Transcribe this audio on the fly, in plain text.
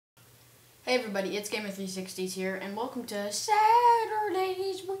Hey everybody, it's Gamer360s here, and welcome to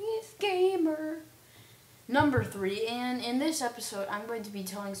Saturdays with Gamer number 3. And in this episode, I'm going to be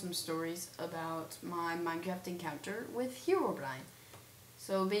telling some stories about my Minecraft encounter with Herobrine.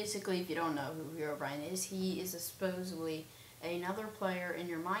 So basically, if you don't know who Herobrine is, he is supposedly another player in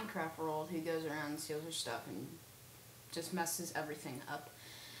your Minecraft world who goes around and steals your stuff and just messes everything up.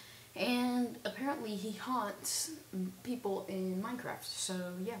 And apparently he haunts people in Minecraft,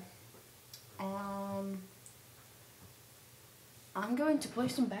 so yeah. I'm going to play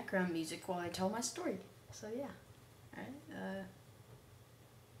some background music while I tell my story. So yeah. Alright,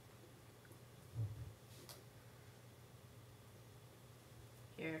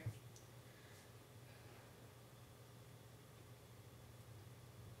 here.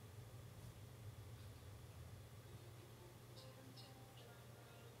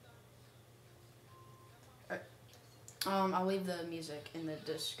 I'll leave the music in the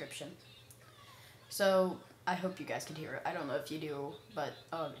description. So, I hope you guys can hear it. I don't know if you do, but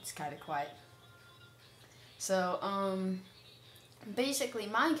it's kind of quiet. So, basically,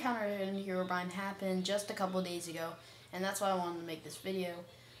 my encounter in Herobrine happened just a couple days ago, and that's why I wanted to make this video.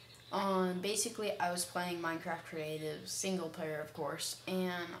 Basically, I was playing Minecraft Creative, single player, of course,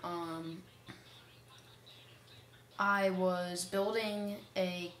 and I was building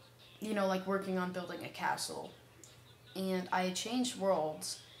working on building a castle, and I changed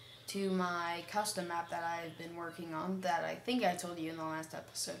worlds to my custom map that I've been working on that I think I told you in the last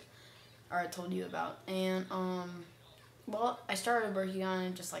episode, or I told you about. And well, I started working on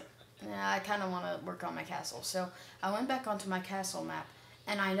it, just like, I kind of want to work on my castle. So I went back onto my castle map,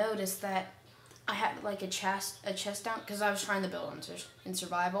 and I noticed that I had like a chest down, because I was trying to build in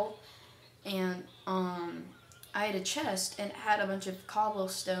survival, and I had a chest and it had a bunch of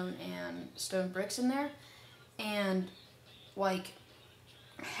cobblestone and stone bricks in there, and like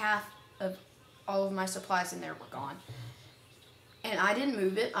half of all of my supplies in there were gone. And I didn't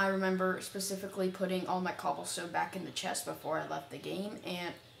move it. I remember specifically putting all my cobblestone back in the chest before I left the game,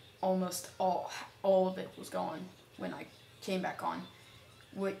 and almost all of it was gone when I came back on,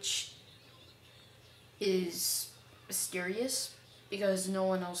 which is mysterious because no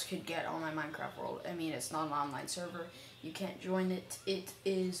one else could get on my Minecraft world. I mean, it's not an online server. You can't join it. It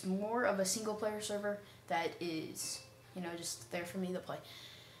is more of a single player server that is, just there for me to play.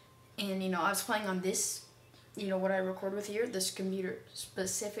 And, I was playing on this, what I record with here, this computer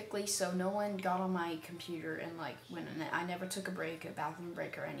specifically, so no one got on my computer and, went in it. I never took a break, a bathroom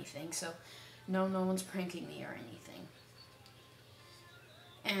break or anything, so no one's pranking me or anything.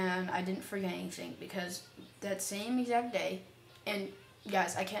 And I didn't forget anything, because that same exact day, and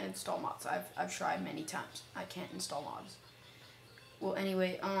guys, I can't install mods. I've tried many times. I can't install mods. Well,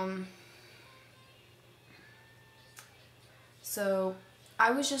 anyway, so I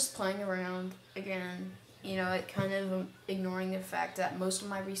was just playing around again, kind of ignoring the fact that most of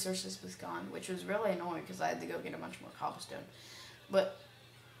my resources was gone, which was really annoying because I had to go get a bunch more cobblestone. But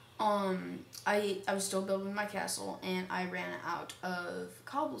I was still building my castle, and I ran out of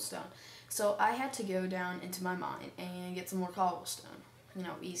cobblestone, so I had to go down into my mine and get some more cobblestone.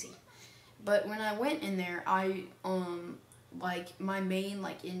 Easy. But when I went in there, I my main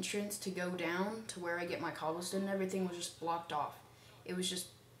entrance to go down to where I get my cobblestone and everything was just blocked off. It was just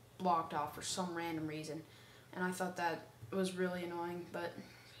blocked off for some random reason, and I thought that was really annoying. But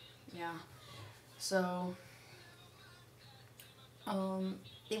yeah, so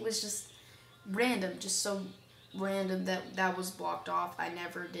it was just random, just so random that was blocked off. I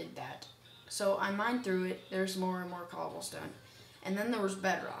never did that. So I mined through it. There's more and more cobblestone, and then there was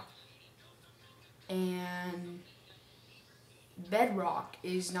bedrock, and bedrock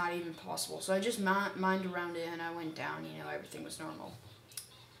is not even possible. So I just mined around it, and I went down, everything was normal.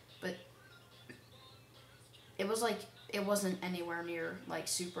 But it was it wasn't anywhere near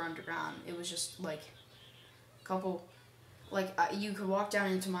super underground. It was just a couple, you could walk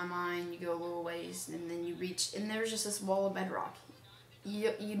down into my mine, you go a little ways, and then you reach, and there's just this wall of bedrock.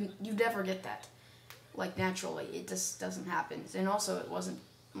 You never get that naturally. It just doesn't happen. And also it wasn't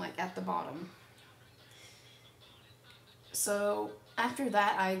at the bottom. So after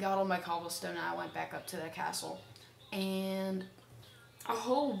that, I got all my cobblestone and I went back up to the castle, and a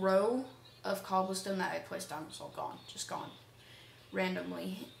whole row of cobblestone that I placed down was all gone, just gone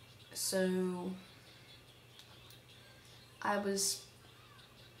randomly. So I was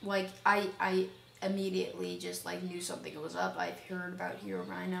I immediately just knew something was up. I've heard about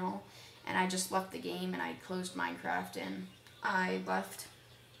Herobrine and all, and I just left the game and I closed Minecraft and I left,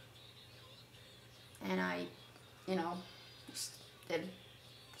 and I just did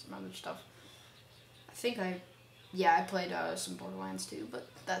some other stuff. I think I played some Borderlands too, but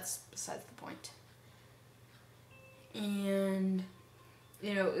that's besides the point. And,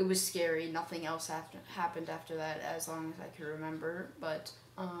 you know, it was scary. Nothing else happened after that as long as I could remember. But,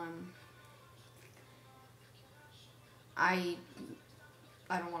 I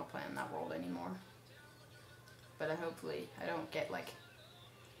don't want to play in that world anymore. But hopefully I don't get, like,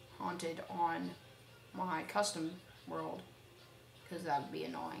 haunted on my custom world. Because that would be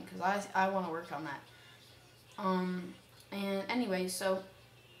annoying. Because I want to work on that. And anyway, so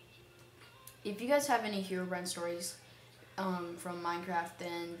if you guys have any Herobrine stories from Minecraft,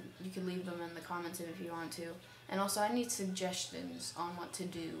 then you can leave them in the comments if you want to. And also, I need suggestions on what to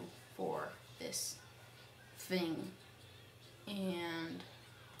do for this thing. And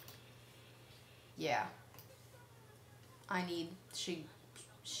yeah, I need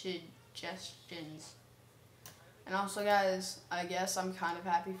suggestions. And also, guys, I guess I'm kind of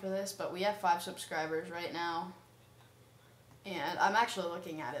happy for this, but we have 5 subscribers right now. And I'm actually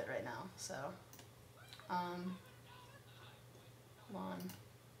looking at it right now, so, 1,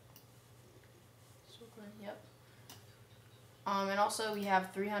 yep. And also we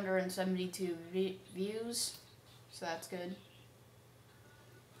have 372 views, so that's good.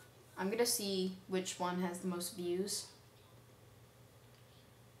 I'm gonna see which one has the most views.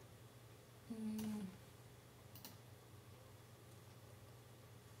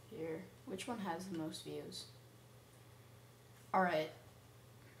 Here, which one has the most views? Alright.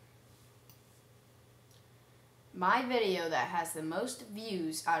 My video that has the most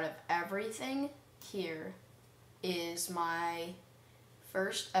views out of everything here is my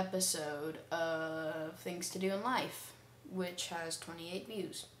first episode of Things to Do in Life, which has 28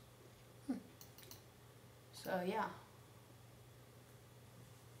 views. So yeah.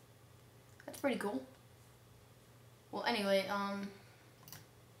 That's pretty cool. Well, anyway,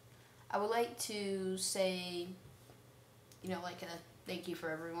 I would like to say, you know, like a thank you for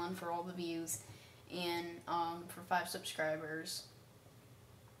everyone for all the views and for 5 subscribers.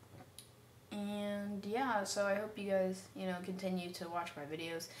 And yeah, so I hope you guys, you know, continue to watch my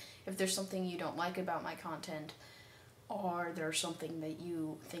videos. If there's something you don't like about my content, or there's something that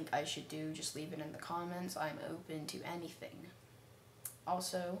you think I should do, just leave it in the comments. I'm open to anything.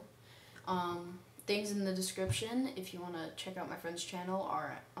 Also, things in the description if you want to check out my friend's channel,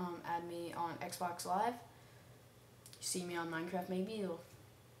 or add me on Xbox Live. You see me on Minecraft maybe,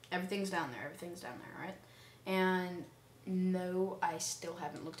 everything's down there, right? And no, I still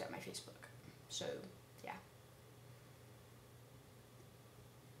haven't looked at my Facebook. So, yeah.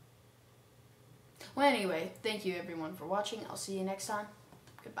 Well, anyway, thank you everyone for watching. I'll see you next time.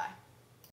 Goodbye.